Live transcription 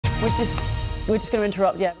We're just going to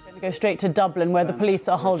interrupt. Yeah, we're going to go straight to Dublin, where the police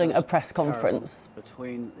are holding a press conference.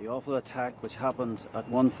 Between the awful attack which happened at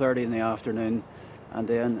 1:30 in the afternoon and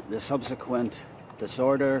then the subsequent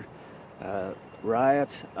disorder,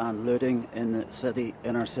 riot and looting in the city,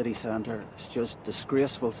 in our city centre, it's just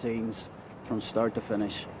disgraceful scenes from start to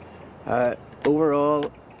finish.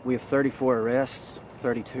 Overall, we have 34 arrests,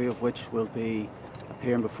 32 of which will be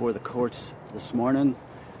appearing before the courts this morning.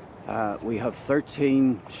 We have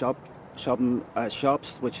 13 shops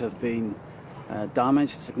which have been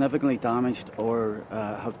damaged, significantly damaged, or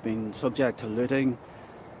have been subject to looting.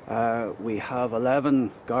 We have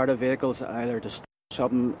 11 Garda vehicles either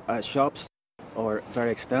destroyed shops or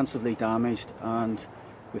very extensively damaged, and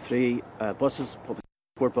with 3 buses, public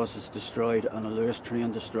transport buses destroyed, and a Lewis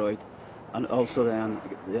train destroyed, and also then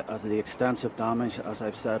as the extensive damage as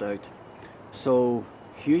I've set out. So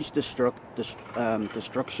huge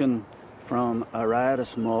destruction from a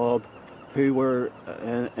riotous mob who were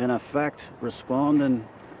in effect responding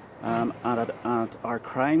at our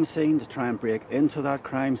crime scene to try and break into that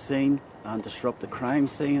crime scene and disrupt the crime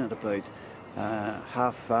scene at about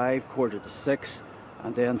 5:30, 5:45,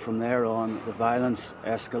 and then from there on the violence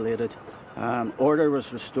escalated. Order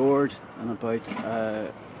was restored in about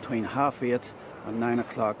between 8:30 and 9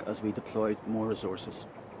 o'clock as we deployed more resources.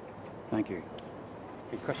 Thank you.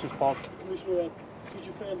 Any questions, Paul? Commissioner, did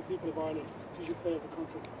you fail the people of Ireland? Did you fail the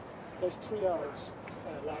country? There's 3 hours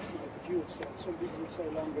last night that you have said. Some people would say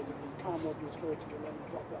longer, that the calm wasn't restored till 11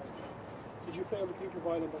 o'clock last night. Did you fail the people of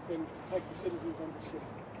Ireland by failing to protect the citizens and the city?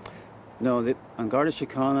 No, and Garda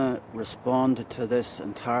Síochána responded to this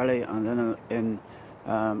entirely and in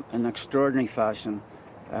an extraordinary fashion.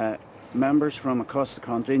 Members from across the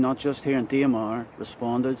country, not just here in DMR,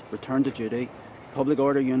 responded, returned to duty. Public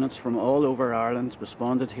order units from all over Ireland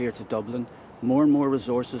responded here to Dublin. More and more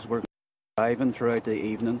resources were arriving throughout the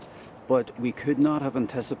evening, but we could not have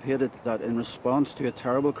anticipated that in response to a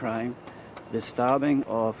terrible crime, the stabbing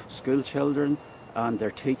of school children and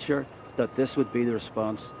their teacher, that this would be the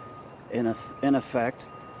response. In effect,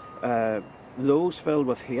 those filled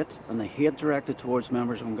with hate, and the hate directed towards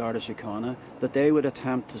members of Garda Síochána, that they would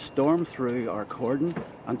attempt to storm through our cordon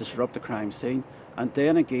and disrupt the crime scene, and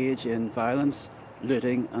then engage in violence,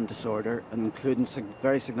 looting and disorder, including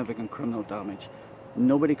very significant criminal damage.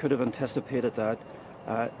 Nobody could have anticipated that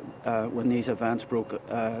when these events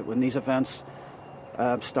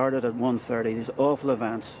started at 1:30, these awful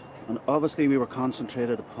events, and obviously we were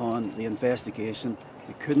concentrated upon the investigation.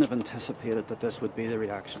 We couldn't have anticipated that this would be the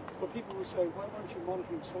reaction. But people will say, why weren't you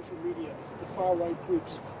monitoring social media, the far-right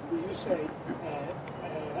groups, who you say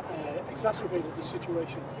exacerbated the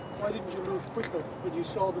situation? Why didn't you move quicker when you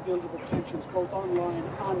saw the build-up of tensions both online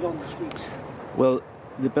and on the streets? Well,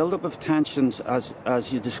 the build-up of tensions,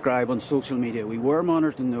 as you describe on social media, we were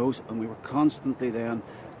monitoring those, and we were constantly then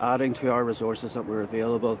adding to our resources that were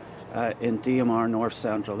available in DMR North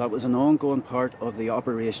Central. That was an ongoing part of the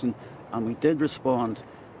operation, and we did respond,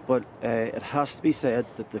 but it has to be said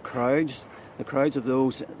that the crowds of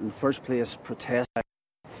those in the first place protesting,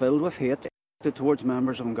 filled with hate towards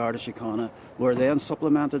members of Garda Síochána, were then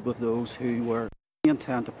supplemented with those who were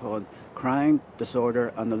intent upon crime,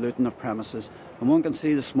 disorder and the looting of premises. And one can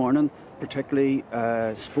see this morning, particularly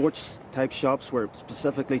sports type shops were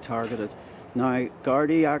specifically targeted. Now,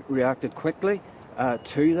 Garda reacted quickly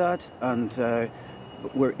to that, and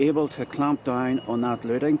were able to clamp down on that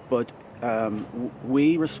looting, but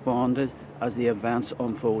we responded as the events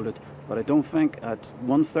unfolded. But I don't think at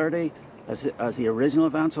 1:30, as the original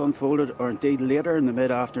events unfolded, or indeed later in the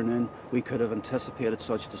mid-afternoon, we could have anticipated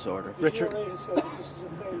such disorder. Richard? The GRA has said that this is a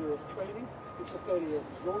failure of training, it's a failure of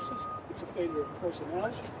resources, it's a failure of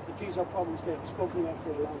personnel, that these are problems they have spoken about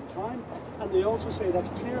for a long time, and they also say that's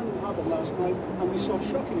clear in what happened last night, and we saw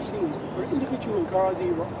shocking scenes where individual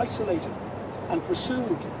Gardaí were isolated and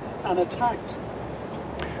pursued and attacked.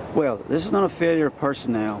 Well, this is not a failure of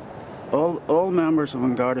personnel. All members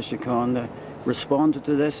of Garda Síochána responded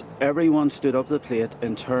to this. Everyone stood up to the plate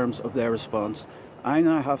in terms of their response. I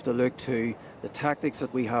now have to look to the tactics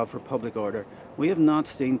that we have for public order. We have not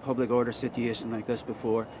seen public order situation like this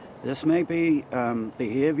before. This may be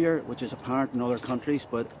behaviour which is apparent in other countries,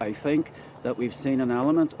 but I think that we've seen an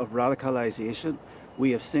element of radicalisation.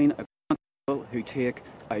 We have seen people who take,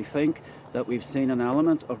 I think that we've seen an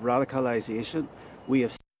element of radicalisation. We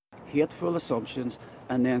have hateful assumptions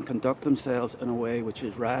and then conduct themselves in a way which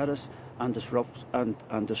is riotous and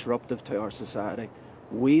disruptive to our society.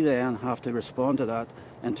 We then have to respond to that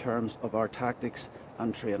in terms of our tactics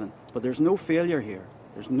and training. But there's no failure here.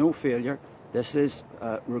 There's no failure. This is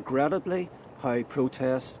regrettably how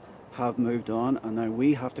protests have moved on, and now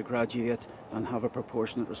we have to graduate and have a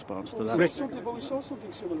proportionate response to that. We saw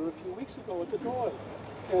something similar a few weeks ago at the Dáil.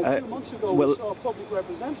 A few months ago, we saw public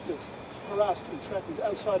representatives harassed and threatened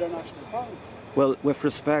outside our national parliament. Well, with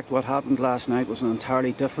respect, what happened last night was an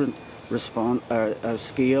entirely different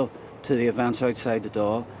scale to the events outside the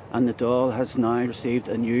Dáil, and the Dáil has now received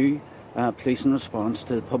a new policing response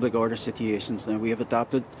to public order situations. Now, we have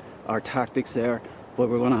adapted our tactics there, but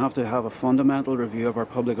we're going to have a fundamental review of our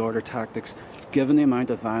public order tactics, given the amount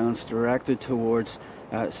of violence directed towards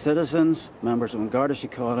citizens, members of Garda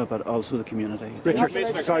Síochána, but also the community. Richard,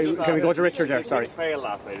 sorry, can we go to Richard there? Sorry. The tactics failed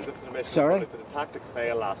last night. Is this an admission? Sorry? Did the tactics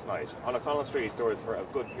fail last night? On O'Connell Street, there was for a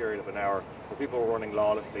good period of an hour where people were running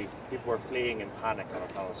lawlessly, people were fleeing in panic on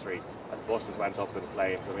O'Connell Street as buses went up in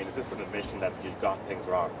flames. I mean, is this an admission that you got things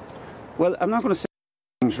wrong? Well, I'm not going to say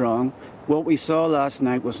things wrong. What we saw last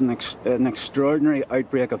night was an extraordinary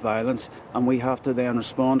outbreak of violence, and we have to then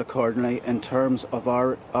respond accordingly in terms of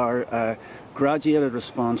our graduated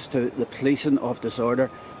response to the policing of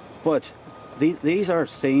disorder. But these are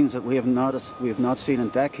scenes that we have not seen in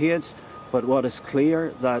decades. But what is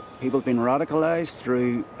clear that people have been radicalised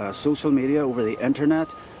through social media, over the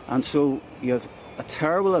internet, and so you have a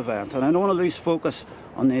terrible event. And I don't want to lose focus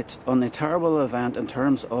on the terrible event in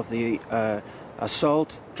terms of the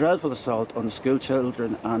dreadful assault on the school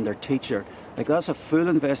children and their teacher. Like, that's a full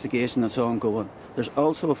investigation that's ongoing. There's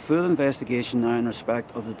also a full investigation now in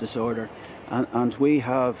respect of the disorder, and we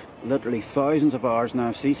have literally thousands of hours now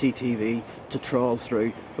of CCTV to trawl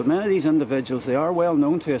through. But many of these individuals, they are well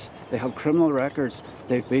known to us. They have criminal records.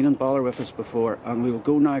 They've been in bother with us before, and we will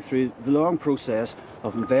go now through the long process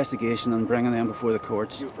of investigation and bringing them before the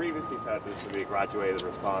courts. You previously said this would be a graduated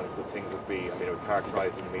response, that things would be, I mean, it was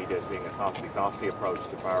characterised in the media as being a softly approach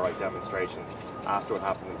to far-right demonstrations after what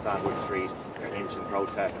happened in Sandwich Street, an inch-in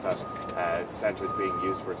protest at centres being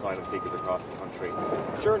used for asylum seekers across the country.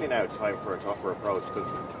 Surely now it's time for a tougher approach, because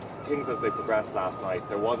things as they progressed last night,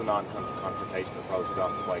 there was a non-confrontation approach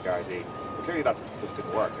adopted by Gardaí. But clearly that just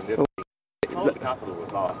didn't work. And the capital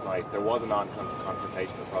was last night. There was a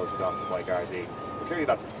non-confrontation approach adopted by Gardaí. But clearly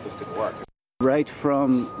that just didn't work. Right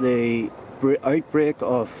from the outbreak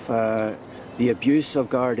of the abuse of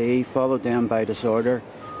Gardaí, followed then by disorder,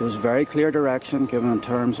 there was very clear direction given in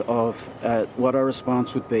terms of what our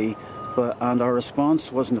response would be. And our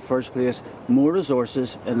response was, in the first place, more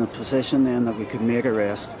resources in a position then that we could make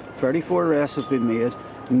arrests. 34 arrests have been made.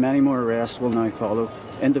 Many more arrests will now follow.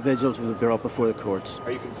 Individuals will be brought before the courts.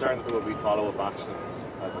 Are you concerned that there will be follow-up actions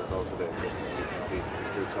as a result of this? If these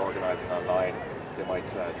groups are organising online, they might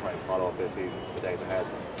try and follow up this even in the days ahead?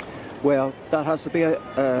 Well, that has to be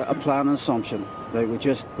a plan and assumption. Like,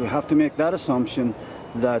 we have to make that assumption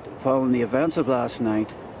that following the events of last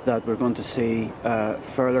night, that we're going to see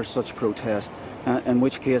further such protests, in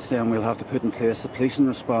which case then we'll have to put in place the policing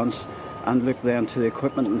response and look then to the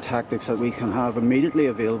equipment and tactics that we can have immediately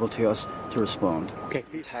available to us to respond. Okay.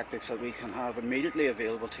 Tactics that we can have immediately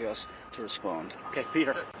available to us to respond. Okay,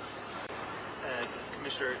 Peter.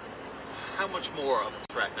 Commissioner, how much more of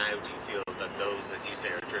a threat now do you feel that those, as you say,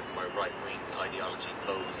 are driven by right-wing ideology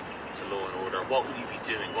pose to law and order? What will you be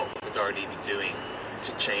doing? What will the Gardaí be doing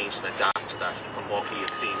to change and adapt to that from what we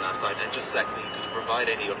have seen last night? And just secondly, could you provide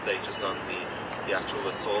any update just on the actual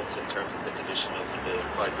assaults in terms of the condition of the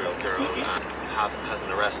 5-year-old girl? And has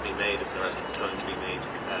an arrest been made? Is an arrest going to be made?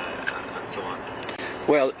 And so on.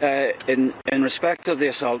 Well, in respect of the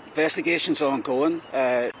assault, investigations ongoing.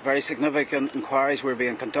 Very significant inquiries were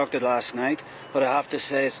being conducted last night, but I have to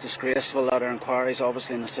say it's disgraceful that our inquiries,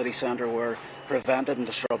 obviously in the city centre, were prevented and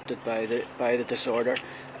disrupted by the disorder.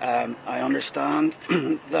 I understand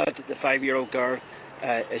that the 5-year-old girl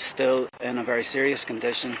is still in a very serious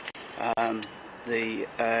condition.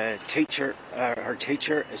 The teacher, her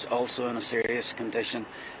teacher, is also in a serious condition.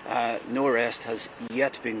 No arrest has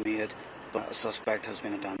yet been made, but a suspect has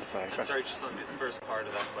been identified. Sorry, just on the first part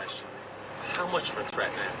of that question, how much of a threat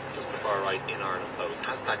now does the far right in Ireland pose?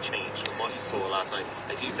 Has that changed from what you saw last night?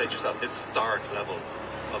 As you said yourself, historic levels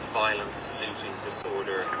of violence, looting,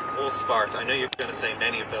 disorder, all sparked. I know you're going to say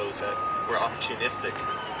many of those were opportunistic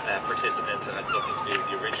participants and had nothing to do with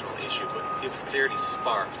the original issue, but it was clearly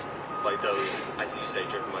sparked by those, as you say,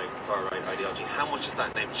 driven by far-right ideology. How much has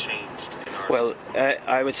that now changed in Ireland? Well,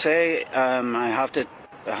 I would say I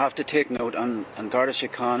have to take note on Garda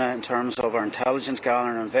Síochána in terms of our intelligence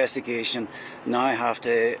gathering and investigation. Now have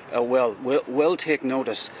to, will take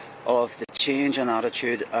notice of the change in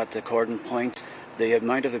attitude at the Cordon Point. the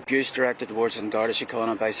amount of abuse directed towards in Garda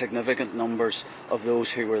Síochána by significant numbers of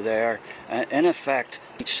those who were there, in effect,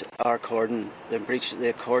 breached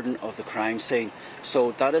the cordon of the crime scene.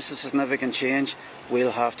 So that is a significant change.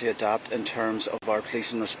 We'll have to adapt in terms of our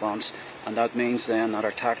policing response, and that means then that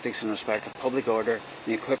our tactics in respect of public order,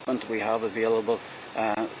 the equipment we have available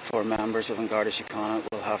for members of Garda Síochána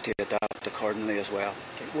will have to adapt accordingly as well.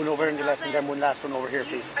 Okay. One over in the left and then one last one over here,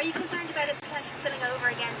 please. Are you concerned about it potentially spilling over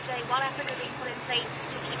again today? What efforts are being put in place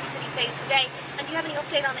to keep the city safe today? And do you have any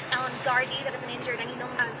update on Gardaí that have been injured? Any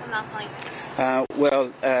number from last night?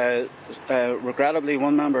 Regrettably,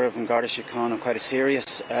 one member of Garda Síochána quite a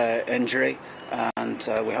serious injury, and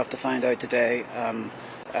we have to find out today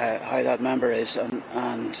how that member is and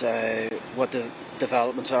what the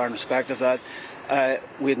developments are in respect of that.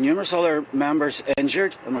 We had numerous other members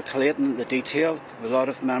injured, and we're collating the detail. A lot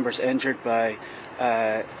of members injured by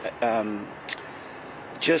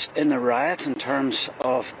just in the riot in terms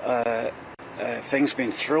of things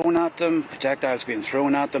being thrown at them, projectiles being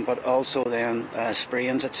thrown at them, but also then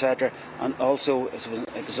sprayings, etc. And also it was an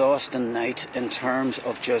exhausting night in terms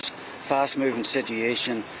of just fast-moving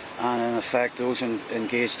situation, and in effect those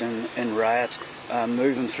engaged in riot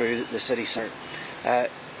moving through the city centre.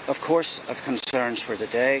 Of course, I have concerns for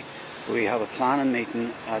today. We have a planning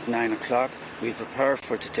meeting at 9 o'clock. We prepare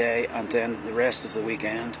for today and then the rest of the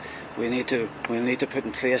weekend. We need to put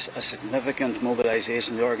in place a significant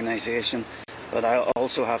mobilisation of the organisation, but I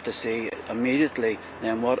also have to see immediately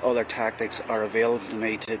then what other tactics are available to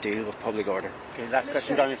me to deal with public order. Okay, last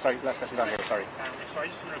question down here, sorry. Sorry,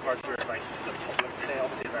 just in regard to your advice to the public today,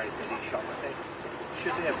 obviously a very busy shopping day.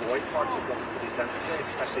 Should they avoid parts of Dublin city centre today,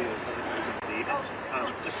 especially as it goes into the evening?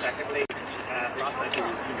 Just secondly, last night you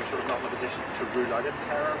were sort of not in a position to rule out a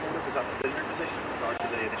terror motive. Is that still your position in regard to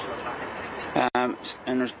the initial attack?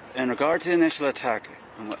 In regard to the initial attack,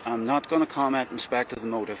 I'm not going to comment in respect of the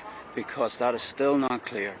motive because that is still not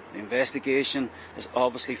clear. The investigation is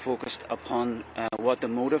obviously focused upon what the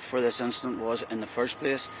motive for this incident was in the first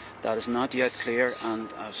place. That is not yet clear,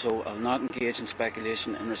 and so I'll not engage in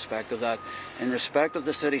speculation in respect of that. In respect of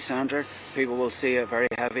the city centre, people will see a very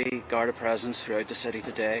heavy Garda presence throughout the city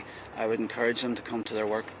today. I would encourage them to come to their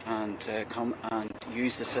work and come and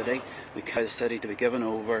use the city. We want the city to be given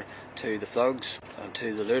over to the thugs, and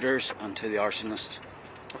to the looters and to the arsonists.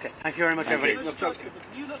 Okay, thank you very much, everybody.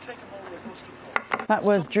 That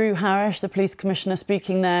was Drew Harris, the police commissioner,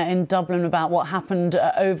 speaking there in Dublin about what happened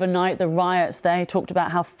overnight, the riots there. He talked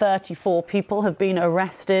about how 34 people have been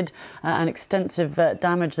arrested and extensive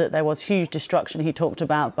damage, that there was huge destruction. He talked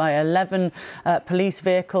about by 11 police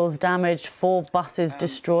vehicles damaged, 4 buses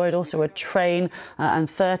destroyed, also a train, and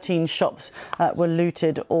 13 shops were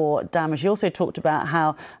looted or damaged. He also talked about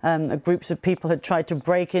how groups of people had tried to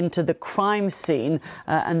break into the crime scene,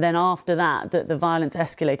 and then after that, the violence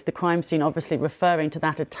escalated. The crime scene obviously referring to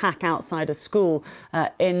that attack outside a school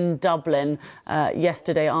in Dublin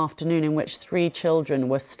yesterday afternoon, in which 3 children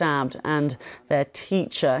were stabbed and their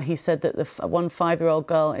teacher. He said that one 5-year-old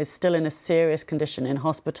girl is still in a serious condition in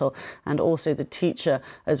hospital, and also the teacher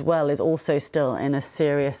as well is also still in a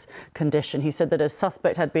serious condition. He said that a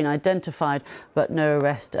suspect had been identified, but no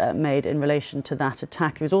arrest made in relation to that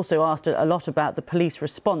attack. He was also asked a lot about the police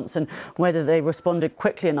response and whether they responded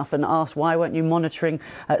quickly enough, and asked why weren't you monitoring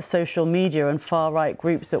social media and far-right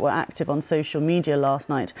groups that were active on social media last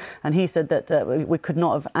night. And he said that we could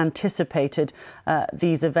not have anticipated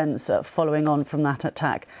these events following on from that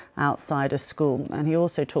attack outside a school. And he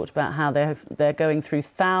also talked about how they're going through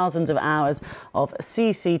thousands of hours of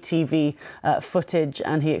CCTV footage,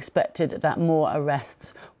 and he expected that more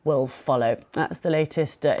arrests will follow. That's the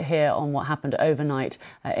latest here on what happened overnight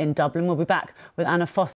in Dublin. We'll be back with Anna Foster